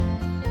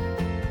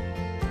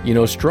You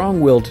know,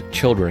 strong-willed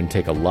children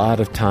take a lot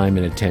of time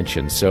and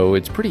attention, so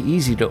it's pretty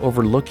easy to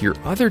overlook your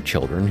other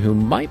children who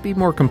might be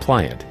more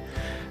compliant.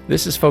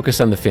 This is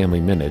Focus on the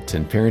Family Minute,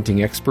 and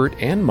parenting expert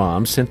and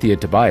mom Cynthia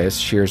Tobias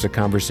shares a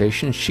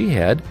conversation she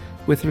had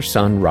with her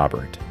son,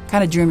 Robert.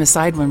 Kind of drew him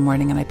aside one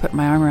morning, and I put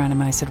my arm around him,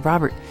 and I said,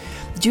 Robert,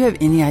 do you have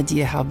any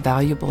idea how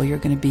valuable you're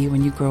going to be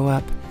when you grow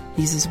up?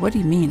 He says, what do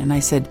you mean? And I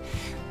said,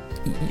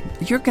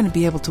 you're going to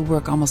be able to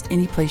work almost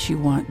any place you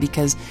want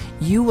because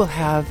you will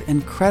have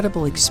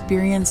incredible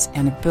experience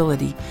and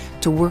ability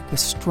to work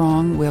with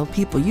strong-willed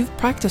people. You've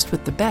practiced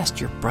with the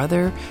best, your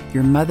brother,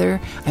 your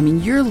mother. I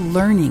mean, you're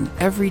learning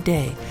every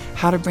day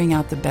how to bring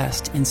out the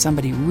best in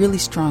somebody really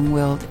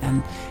strong-willed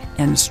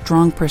and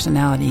strong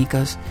personality. He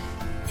goes,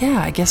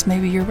 yeah, I guess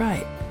maybe you're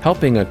right.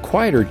 Helping a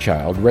quieter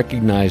child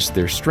recognize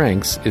their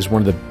strengths is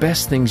one of the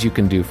best things you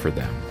can do for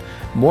them.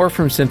 More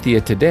from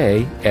Cynthia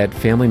today at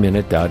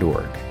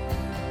FamilyMinute.org.